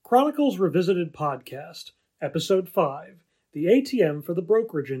Chronicles Revisited Podcast, Episode 5, The ATM for the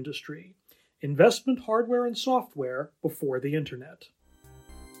Brokerage Industry, Investment Hardware and Software Before the Internet.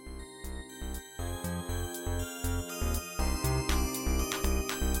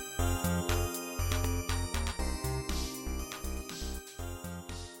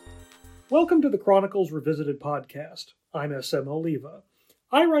 Welcome to the Chronicles Revisited Podcast. I'm S.M. Oliva.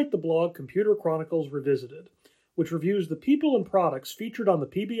 I write the blog Computer Chronicles Revisited, which reviews the people and products featured on the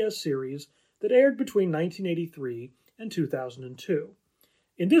PBS series that aired between 1983 and 2002.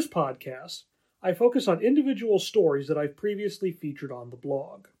 In this podcast, I focus on individual stories that I've previously featured on the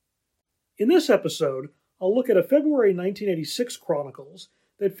blog. In this episode, I'll look at a February 1986 Chronicles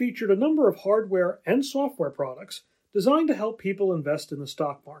that featured a number of hardware and software products designed to help people invest in the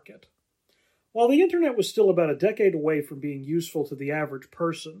stock market. While the internet was still about a decade away from being useful to the average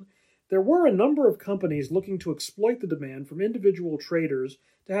person, there were a number of companies looking to exploit the demand from individual traders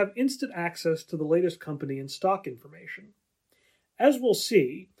to have instant access to the latest company and stock information. As we'll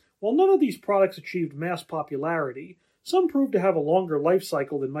see, while none of these products achieved mass popularity, some proved to have a longer life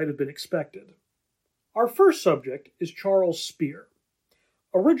cycle than might have been expected. Our first subject is Charles Spear.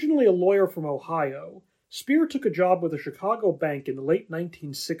 Originally a lawyer from Ohio, Spear took a job with a Chicago bank in the late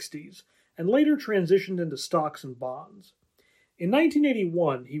 1960s and later transitioned into stocks and bonds. In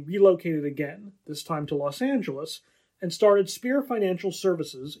 1981, he relocated again, this time to Los Angeles, and started Spear Financial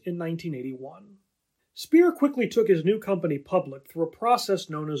Services in 1981. Spear quickly took his new company public through a process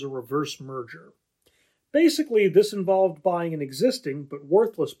known as a reverse merger. Basically, this involved buying an existing but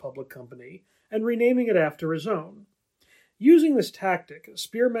worthless public company and renaming it after his own. Using this tactic,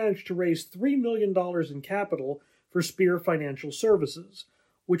 Spear managed to raise $3 million in capital for Spear Financial Services,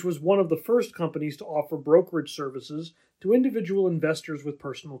 which was one of the first companies to offer brokerage services to individual investors with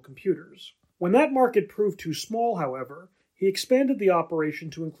personal computers. When that market proved too small, however, he expanded the operation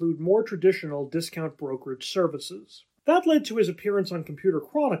to include more traditional discount brokerage services. That led to his appearance on Computer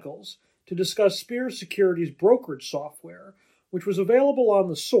Chronicles to discuss Spear Securities' brokerage software, which was available on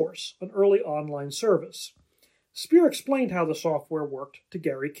The Source, an early online service. Spear explained how the software worked to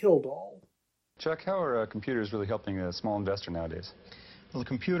Gary Kildall. Chuck, how are computers really helping a small investor nowadays? Well, the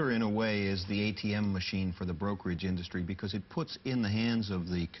computer, in a way, is the ATM machine for the brokerage industry because it puts in the hands of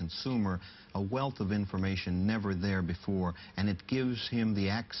the consumer a wealth of information never there before, and it gives him the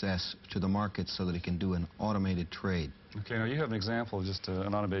access to the market so that he can do an automated trade. Okay, now you have an example of just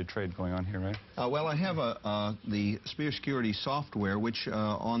an automated trade going on here, right? Well, I have the Spear Securities software, which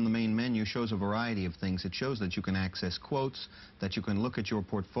on the main menu shows a variety of things. It shows that you can access quotes, that you can look at your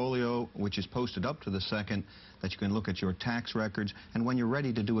portfolio, which is posted up to the second, that you can look at your tax records, and when you're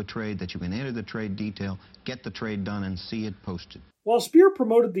ready to do a trade, that you can enter the trade detail, get the trade done, and see it posted. While Spear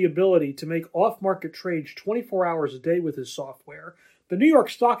promoted the ability to make off-market trades 24 hours a day with his software, the New York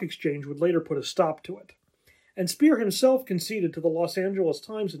Stock Exchange would later put a stop to it. And Spear himself conceded to the Los Angeles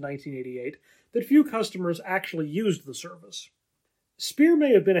Times in 1988 that few customers actually used the service. Spear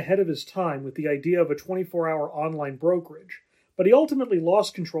may have been ahead of his time with the idea of a 24-hour online brokerage, but he ultimately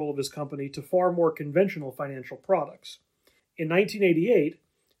lost control of his company to far more conventional financial products. In 1988,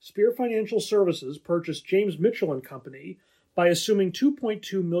 Spear Financial Services purchased James Mitchell & Company by assuming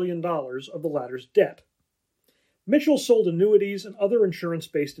 $2.2 million of the latter's debt. Mitchell sold annuities and other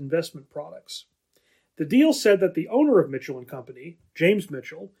insurance-based investment products. The deal said that the owner of Mitchell & Company, James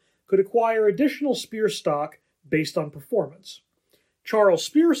Mitchell, could acquire additional Spear stock based on performance. Charles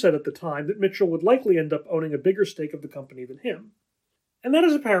Spear said at the time that Mitchell would likely end up owning a bigger stake of the company than him. And that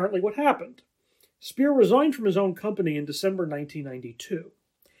is apparently what happened. Spear resigned from his own company in December 1992.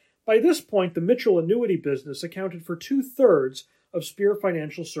 By this point, the Mitchell annuity business accounted for 2/3 of Spear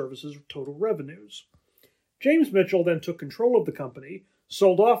Financial Services' total revenues. James Mitchell then took control of the company,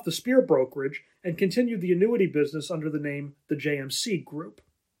 sold off the Spear brokerage, and continued the annuity business under the name the JMC Group.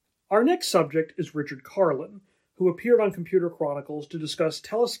 Our next subject is Richard Carlin, who appeared on Computer Chronicles to discuss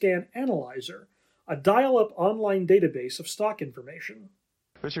Telescan Analyzer, a dial-up online database of stock information.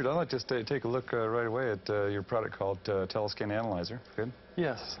 Richard, I'd like to take a look right away at your product called Telescan Analyzer. Good?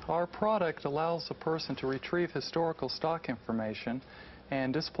 Yes, our product allows a person to retrieve historical stock information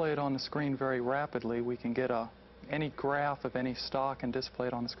and display it on the screen very rapidly. We can get any graph of any stock and display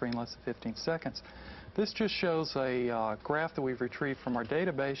it on the screen in less than 15 seconds. This just shows a graph that we've retrieved from our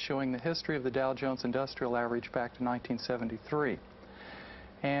database showing the history of the Dow Jones Industrial Average back to 1973.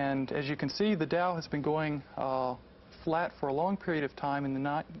 And as you can see, the Dow has been going flat for a long period of time, and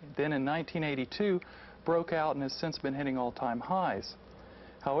then in 1982 broke out and has since been hitting all-time highs.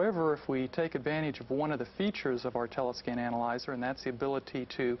 However, if we take advantage of one of the features of our Telescan Analyzer, and that's the ability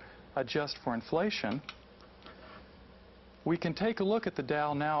to adjust for inflation, We can take a look at the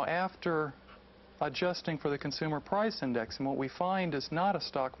Dow now after adjusting for the consumer price index, and what we find is not a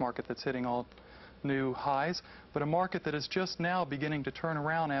stock market that's hitting all new highs, but a market that is just now beginning to turn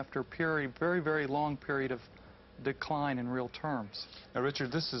around after a very, very long period of decline in real terms. Now,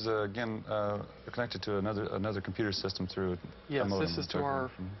 Richard, this is again connected to another computer system through yes, a modem. This is to our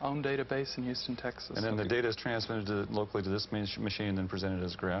own database in Houston, Texas. And then the data is transmitted locally to this machine and then presented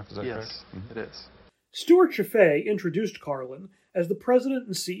as a graph. Is that correct? Yes, it is. Stuart Chaffee introduced Carlin as the president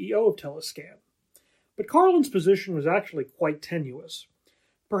and CEO of Telescan. But Carlin's position was actually quite tenuous.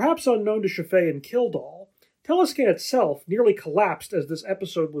 Perhaps unknown to Chaffee and Kildall, Telescan itself nearly collapsed as this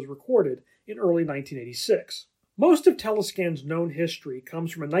episode was recorded in early 1986. Most of Telescan's known history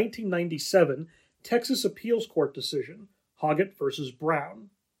comes from a 1997 Texas Appeals Court decision, Hoggett versus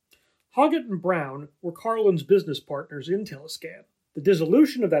Brown. Hoggett and Brown were Carlin's business partners in Telescan. The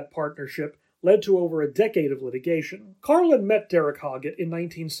dissolution of that partnership led to over a decade of litigation. Carlin met Derek Hoggett in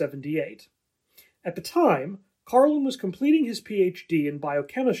 1978. At the time, Carlin was completing his Ph.D. in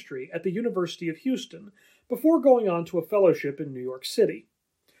biochemistry at the University of Houston before going on to a fellowship in New York City.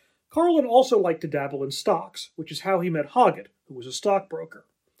 Carlin also liked to dabble in stocks, which is how he met Hoggett, who was a stockbroker.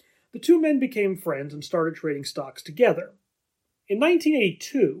 The two men became friends and started trading stocks together. In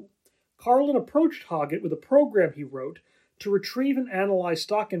 1982, Carlin approached Hoggett with a program he wrote to retrieve and analyze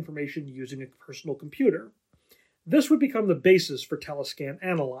stock information using a personal computer. This would become the basis for Telescan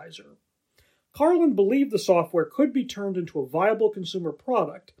Analyzer. Carlin believed the software could be turned into a viable consumer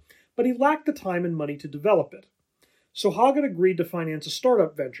product, but he lacked the time and money to develop it. So Hoggett agreed to finance a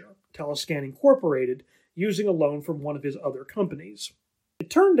startup venture, Telescan Incorporated, using a loan from one of his other companies. It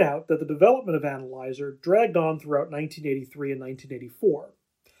turned out that the development of Analyzer dragged on throughout 1983 and 1984.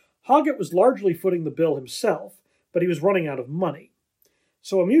 Hoggett was largely footing the bill himself, but he was running out of money.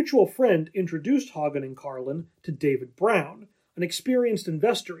 So a mutual friend introduced Hoggett and Carlin to David Brown, an experienced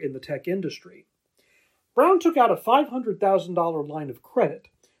investor in the tech industry. Brown took out a $500,000 line of credit,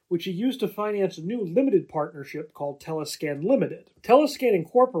 which he used to finance a new limited partnership called Telescan Limited. Telescan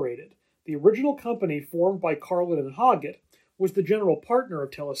Incorporated, the original company formed by Carlin and Hoggett, was the general partner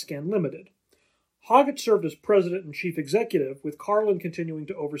of Telescan Limited. Hoggett served as president and chief executive, with Carlin continuing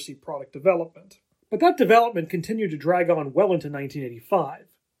to oversee product development. But that development continued to drag on well into 1985.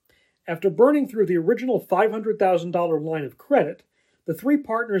 After burning through the original $500,000 line of credit, the three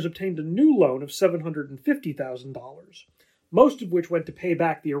partners obtained a new loan of $750,000, most of which went to pay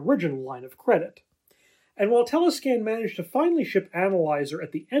back the original line of credit. And while Telescan managed to finally ship Analyzer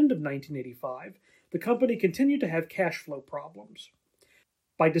at the end of 1985, the company continued to have cash flow problems.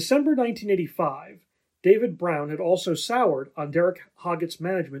 By December 1985, David Brown had also soured on Derek Hoggett's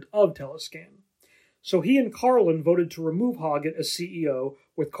management of Telescan. So he and Carlin voted to remove Hoggett as CEO,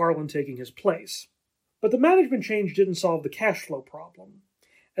 with Carlin taking his place. But the management change didn't solve the cash flow problem.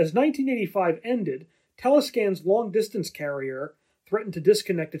 As 1985 ended, Telescan's long-distance carrier threatened to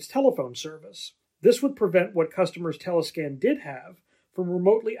disconnect its telephone service. This would prevent what customers Telescan did have from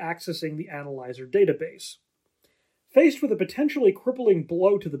remotely accessing the Analyzer database. Faced with a potentially crippling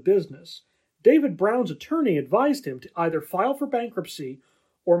blow to the business, David Brown's attorney advised him to either file for bankruptcy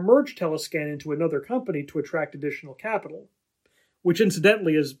or merge Telescan into another company to attract additional capital, which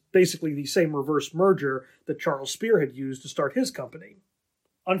incidentally is basically the same reverse merger that Charles Spear had used to start his company.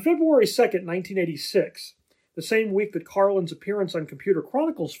 On February 2, 1986, the same week that Carlin's appearance on Computer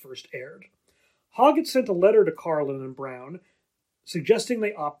Chronicles first aired, Hoggett sent a letter to Carlin and Brown suggesting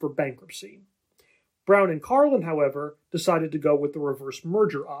they opt for bankruptcy. Brown and Carlin, however, decided to go with the reverse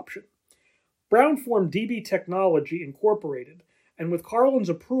merger option. Brown formed DB Technology Incorporated, and with Carlin's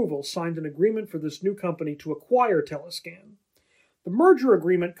approval signed an agreement for this new company to acquire Telescan. The merger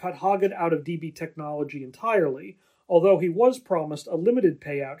agreement cut Hoggett out of DB Technology entirely, although he was promised a limited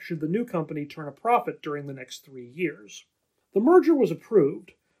payout should the new company turn a profit during the next 3 years. The merger was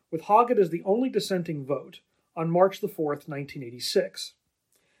approved, with Hoggett as the only dissenting vote, on March 4, 1986.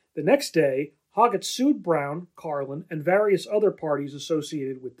 The next day, Hoggett sued Brown, Carlin, and various other parties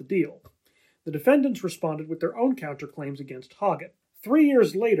associated with the deal. The defendants responded with their own counterclaims against Hoggett. 3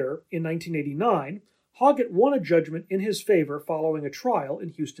 years later, in 1989, Hoggett won a judgment in his favor following a trial in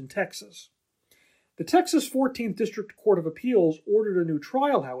Houston, Texas. The Texas 14th District Court of Appeals ordered a new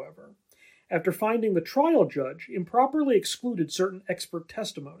trial, however, after finding the trial judge improperly excluded certain expert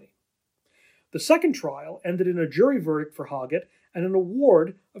testimony. The second trial ended in a jury verdict for Hoggett and an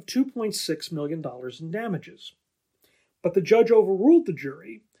award of $2.6 million in damages. But the judge overruled the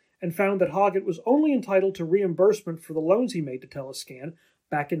jury and found that Hoggett was only entitled to reimbursement for the loans he made to Telescan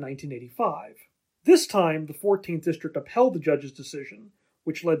back in 1985. This time, the 14th District upheld the judge's decision,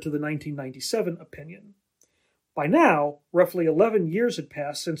 which led to the 1997 opinion. By now, roughly 11 years had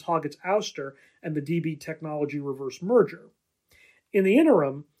passed since Hoggett's ouster and the DB Technology reverse merger. In the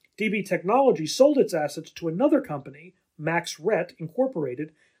interim, DB Technology sold its assets to another company, Max Rett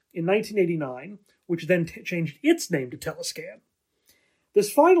Incorporated, in 1989, which then changed its name to Telescan.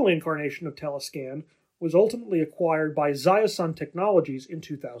 This final incarnation of Telescan was ultimately acquired by Xiasun Technologies in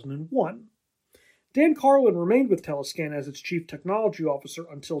 2001. Dan Carlin remained with Telescan as its chief technology officer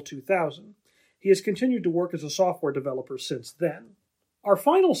until 2000. He has continued to work as a software developer since then. Our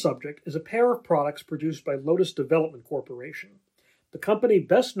final subject is a pair of products produced by Lotus Development Corporation, the company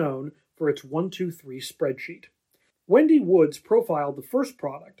best known for its 1-2-3 spreadsheet. Wendy Woods profiled the first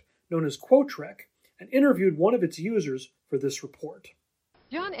product, known as Quotrek, and interviewed one of its users for this report.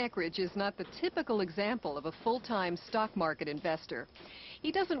 John Eckridge is not the typical example of a full-time stock market investor. He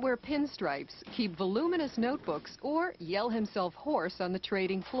doesn't wear pinstripes, keep voluminous notebooks, or yell himself hoarse on the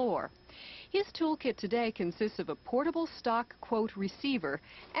trading floor. His toolkit today consists of a portable stock quote receiver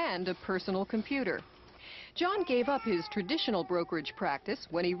and a personal computer. John gave up his traditional brokerage practice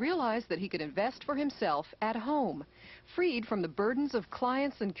when he realized that he could invest for himself at home, freed from the burdens of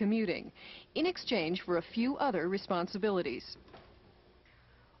clients and commuting, in exchange for a few other responsibilities.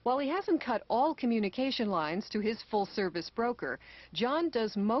 While he hasn't cut all communication lines to his full-service broker, John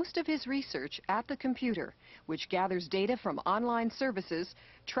does most of his research at the computer, which gathers data from online services,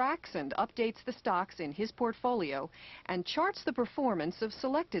 tracks and updates the stocks in his portfolio, and charts the performance of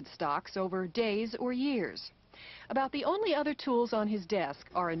selected stocks over days or years. About the only other tools on his desk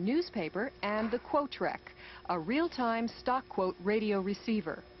are a newspaper and the Quotrek, a real-time stock quote radio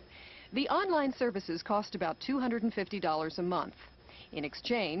receiver. The online services cost about $250 a month. In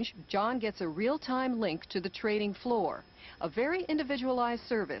exchange, John gets a real-time link to the trading floor, a very individualized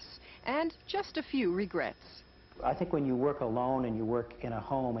service, and just a few regrets. I think when you work alone and you work in a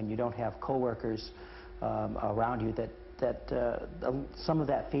home and you don't have coworkers around you, that some of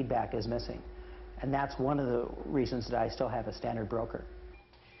that feedback is missing. And that's one of the reasons that I still have a standard broker.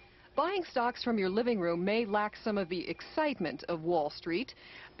 Buying stocks from your living room may lack some of the excitement of Wall Street,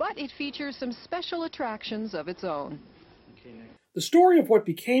 but it features some special attractions of its own. The story of what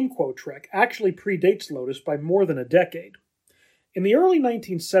became Quotrek actually predates Lotus by more than a decade. In the early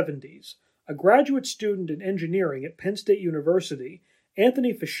 1970s, a graduate student in engineering at Penn State University,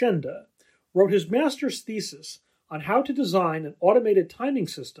 Anthony Fashenda, wrote his master's thesis on how to design an automated timing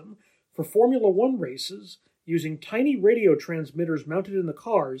system for Formula One races using tiny radio transmitters mounted in the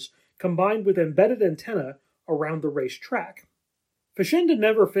cars combined with embedded antenna around the race track. Fashenda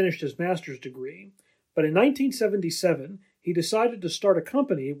never finished his master's degree, but in 1977, he decided to start a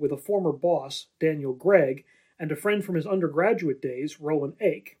company with a former boss, Daniel Gregg, and a friend from his undergraduate days, Roland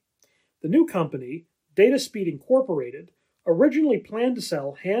Ake. The new company, DataSpeed Incorporated, originally planned to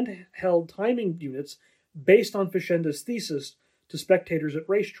sell handheld timing units based on Fashenda's thesis to spectators at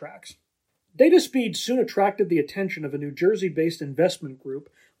racetracks. DataSpeed soon attracted the attention of a New Jersey-based investment group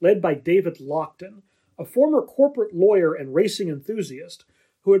led by David Lockton, a former corporate lawyer and racing enthusiast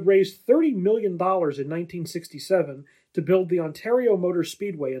who had raised $30 million in 1967 to build the Ontario Motor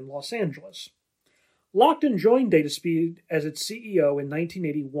Speedway in Los Angeles. Lockton joined DataSpeed as its CEO in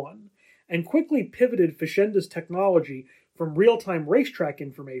 1981 and quickly pivoted Fashenda's technology from real-time racetrack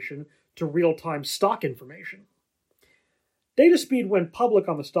information to real-time stock information. DataSpeed went public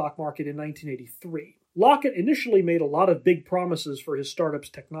on the stock market in 1983. Lockett initially made a lot of big promises for his startup's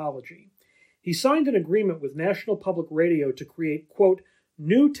technology. He signed an agreement with National Public Radio to create, quote,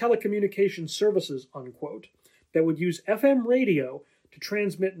 new telecommunications services, unquote, that would use FM radio to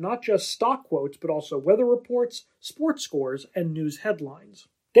transmit not just stock quotes, but also weather reports, sports scores, and news headlines.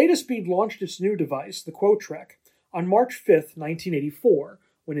 DataSpeed launched its new device, the Quotrek, on March 5, 1984,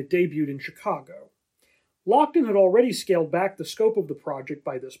 when it debuted in Chicago. Lockton had already scaled back the scope of the project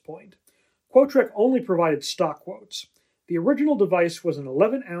by this point. Quotrek only provided stock quotes. The original device was an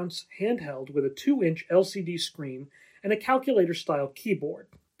 11-ounce handheld with a 2-inch LCD screen and a calculator-style keyboard.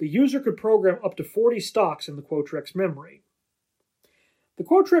 The user could program up to 40 stocks in the Quotrek's memory. The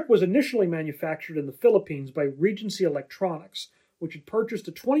Quotrek was initially manufactured in the Philippines by Regency Electronics, which had purchased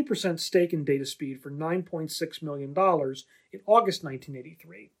a 20% stake in DataSpeed for $9.6 million in August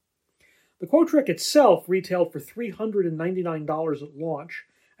 1983. The Quotrek itself retailed for $399 at launch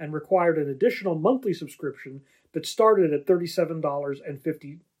and required an additional monthly subscription that started at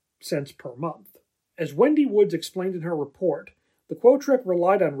 $37.50 per month. As Wendy Woods explained in her report, the Quotrek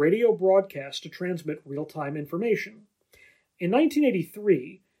relied on radio broadcasts to transmit real-time information. In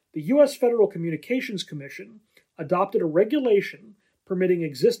 1983, the U.S. Federal Communications Commission adopted a regulation permitting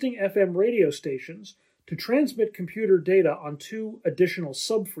existing FM radio stations to transmit computer data on 2 additional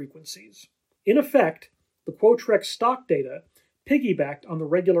subfrequencies. In effect, the the Quotrek stock data piggybacked on the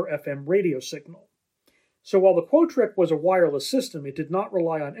regular FM radio signal. So while the Quotrek was a wireless system, it did not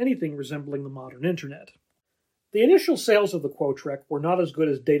rely on anything resembling the modern internet. The initial sales of the Quotrek were not as good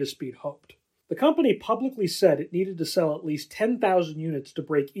as Dataspeed hoped. The company publicly said it needed to sell at least 10,000 units to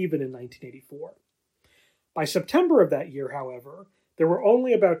break even in 1984. By September of that year, however, there were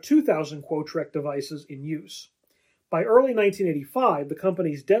only about 2,000 Quotrek devices in use. By early 1985, the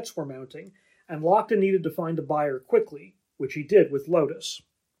company's debts were mounting, and Lockton needed to find a buyer quickly, which he did with Lotus.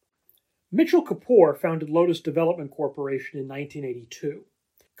 Mitchell Kapoor founded Lotus Development Corporation in 1982.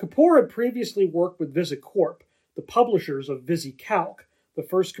 Kapoor had previously worked with VisiCorp, the publishers of VisiCalc, the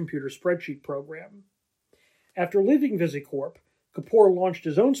first computer spreadsheet program. After leaving VisiCorp, Kapoor launched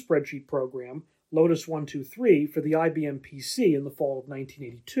his own spreadsheet program, Lotus 123, for the IBM PC in the fall of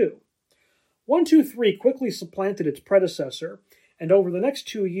 1982. 123 quickly supplanted its predecessor, and over the next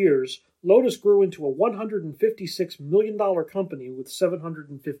 2 years, Lotus grew into a $156 million company with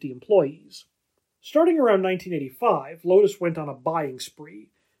 750 employees. Starting around 1985, Lotus went on a buying spree,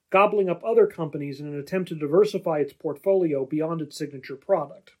 gobbling up other companies in an attempt to diversify its portfolio beyond its signature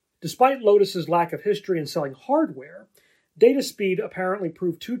product. Despite Lotus's lack of history in selling hardware, Dataspeed apparently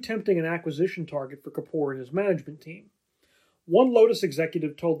proved too tempting an acquisition target for Kapoor and his management team. One Lotus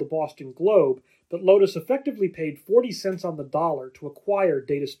executive told the Boston Globe that Lotus effectively paid 40 cents on the dollar to acquire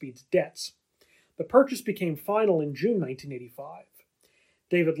Dataspeed's debts. The purchase became final in June 1985.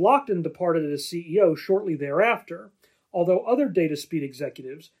 David Lockton departed as CEO shortly thereafter, although other Dataspeed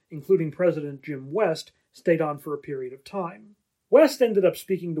executives, including President Jim West, stayed on for a period of time. West ended up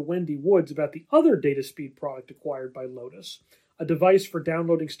speaking to Wendy Woods about the other Dataspeed product acquired by Lotus, a device for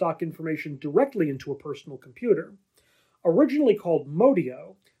downloading stock information directly into a personal computer. Originally called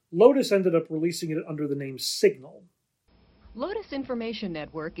Modio, Lotus ended up releasing it under the name Signal. Lotus Information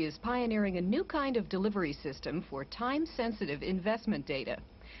Network is pioneering a new kind of delivery system for time-sensitive investment data.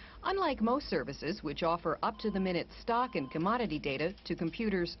 Unlike most services, which offer up-to-the-minute stock and commodity data to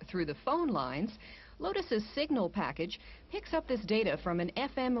computers through the phone lines, Lotus's Signal package picks up this data from an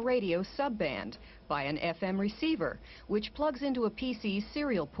FM radio subband by an FM receiver, which plugs into a PC's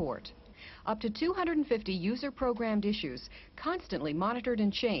serial port. Up to 250 user-programmed issues, constantly monitored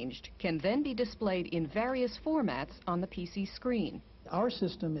and changed, can then be displayed in various formats on the PC screen. Our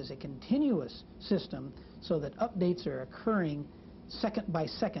system is a continuous system so that updates are occurring second by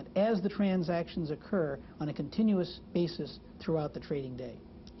second as the transactions occur on a continuous basis throughout the trading day.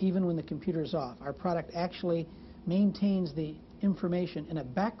 Even when the computer is off, our product actually maintains the information in a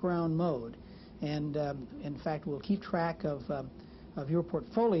background mode, and in fact will keep track of your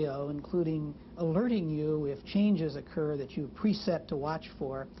portfolio, including alerting you if changes occur that you preset to watch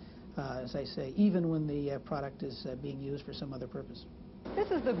for, as I say, even when the product is being used for some other purpose.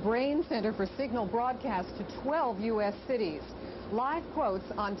 This is the brain center for signal broadcast to 12 U.S. cities. Live quotes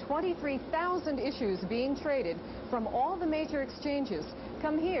on 23,000 issues being traded from all the major exchanges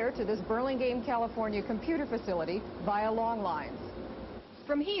come here to this Burlingame, California computer facility via long lines.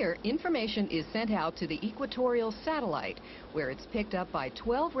 From here, information is sent out to the equatorial satellite, where it's picked up by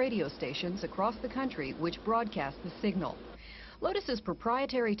 12 radio stations across the country which broadcast the signal. Lotus's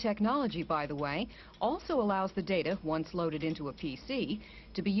proprietary technology, by the way, also allows the data, once loaded into a PC,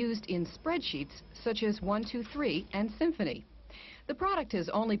 to be used in spreadsheets such as 123 and Symphony. The product has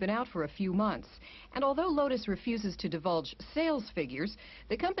only been out for a few months, and although Lotus refuses to divulge sales figures,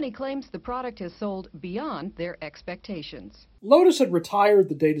 the company claims the product has sold beyond their expectations. Lotus had retired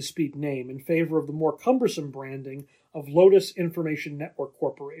the Dataspeed name in favor of the more cumbersome branding of Lotus Information Network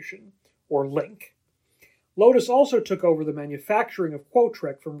Corporation, or LINC. Lotus also took over the manufacturing of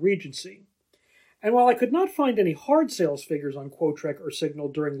Quotrek from Regency. And while I could not find any hard sales figures on Quotrek or Signal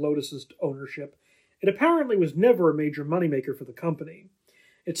during Lotus's ownership, it apparently was never a major moneymaker for the company.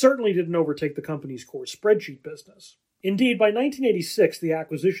 It certainly didn't overtake the company's core spreadsheet business. Indeed, by 1986, the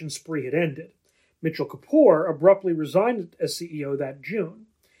acquisition spree had ended. Mitchell Kapoor abruptly resigned as CEO that June.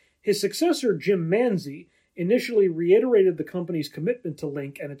 His successor, Jim Manzi, initially reiterated the company's commitment to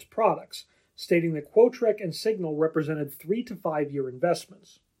LINC and its products, stating that Quotrek and Signal represented 3 to 5 year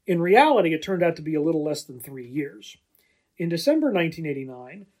investments. In reality, it turned out to be a little less than 3 years. In December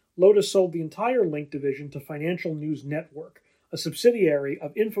 1989, Lotus sold the entire LINC division to Financial News Network, a subsidiary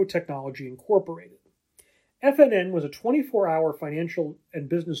of Infotechnology Incorporated. FNN was a 24-hour financial and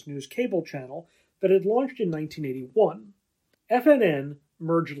business news cable channel that had launched in 1981. FNN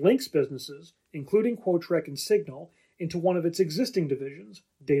merged LINC's businesses, including Quotrek and Signal, into one of its existing divisions,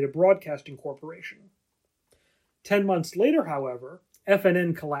 Data Broadcasting Corporation. 10 months later, however,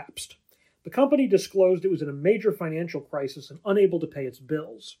 FNN collapsed. The company disclosed it was in a major financial crisis and unable to pay its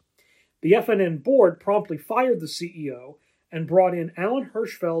bills. The FNN board promptly fired the CEO and brought in Alan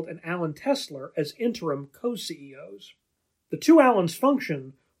Hirschfeld and Alan Tesler as interim co-CEOs. The two Alans'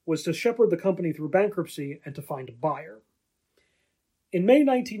 function was to shepherd the company through bankruptcy and to find a buyer. In May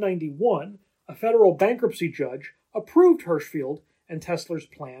 1991, a federal bankruptcy judge approved Hirschfeld and Tesler's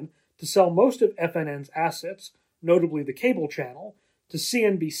plan to sell most of FNN's assets, notably the cable channel, to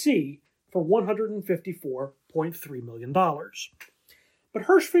CNBC for $154.3 million. But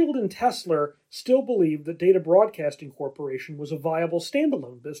Hirschfeld and Tesler still believed that Data Broadcasting Corporation was a viable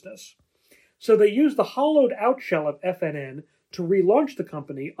standalone business. So they used the hollowed-out shell of FNN to relaunch the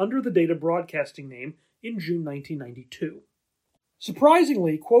company under the Data Broadcasting name in June 1992.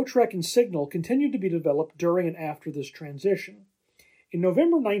 Surprisingly, Quotrek and Signal continued to be developed during and after this transition. In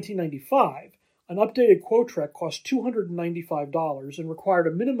November 1995, an updated Quotrek cost $295 and required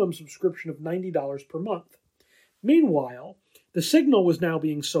a minimum subscription of $90 per month. Meanwhile, the Signal was now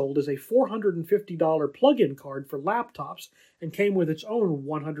being sold as a $450 plug-in card for laptops and came with its own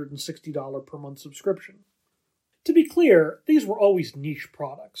 $160 per month subscription. To be clear, these were always niche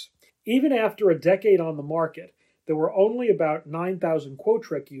products. Even after a decade on the market, there were only about 9,000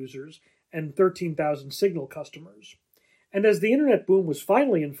 Quotrek users and 13,000 Signal customers. And as the internet boom was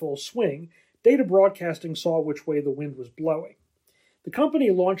finally in full swing, Data Broadcasting saw which way the wind was blowing. The company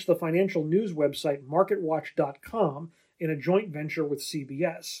launched the financial news website MarketWatch.com in a joint venture with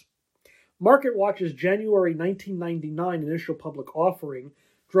CBS. MarketWatch's January 1999 initial public offering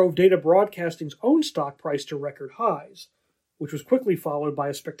drove Data Broadcasting's own stock price to record highs, which was quickly followed by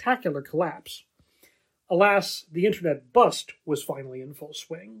a spectacular collapse. Alas, the internet bust was finally in full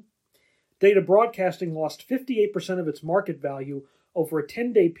swing. Data Broadcasting lost 58% of its market value over a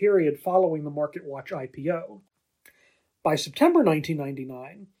 10-day period following the MarketWatch IPO. By September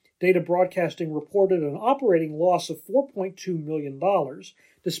 1999, Data Broadcasting reported an operating loss of $4.2 million,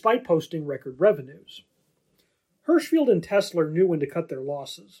 despite posting record revenues. Hirschfeld and Tesler knew when to cut their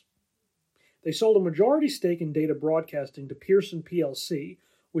losses. They sold a majority stake in Data Broadcasting to Pearson plc,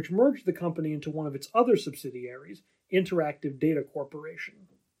 which merged the company into one of its other subsidiaries, Interactive Data Corporation.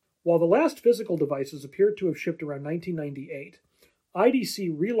 While the last physical devices appeared to have shipped around 1998,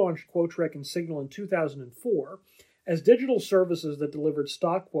 IDC relaunched Quotrek and Signal in 2004 as digital services that delivered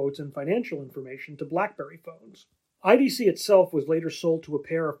stock quotes and financial information to BlackBerry phones. IDC itself was later sold to a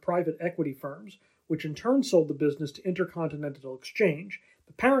pair of private equity firms, which in turn sold the business to Intercontinental Exchange,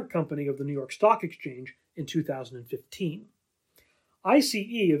 the parent company of the New York Stock Exchange, in 2015. ICE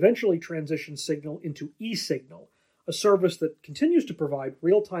eventually transitioned Signal into eSignal, a service that continues to provide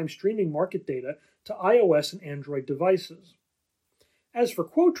real-time streaming market data to iOS and Android devices. As for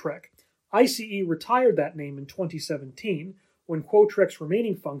Quotrek, ICE retired that name in 2017 when Quotrek's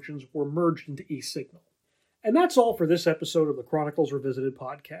remaining functions were merged into eSignal. And that's all for this episode of the Chronicles Revisited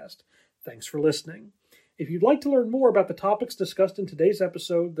podcast. Thanks for listening. If you'd like to learn more about the topics discussed in today's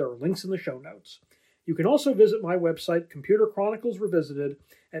episode, there are links in the show notes. You can also visit my website, Computer Chronicles Revisited,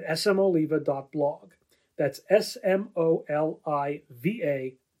 at smoliva.blog. That's smoliva.blog.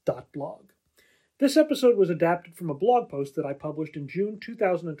 This episode was adapted from a blog post that I published in June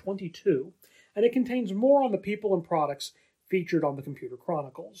 2022, and it contains more on the people and products featured on the Computer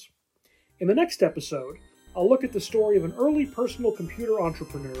Chronicles. In the next episode, I'll look at the story of an early personal computer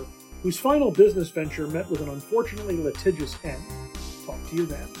entrepreneur whose final business venture met with an unfortunately litigious end. Talk to you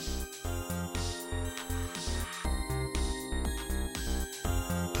then.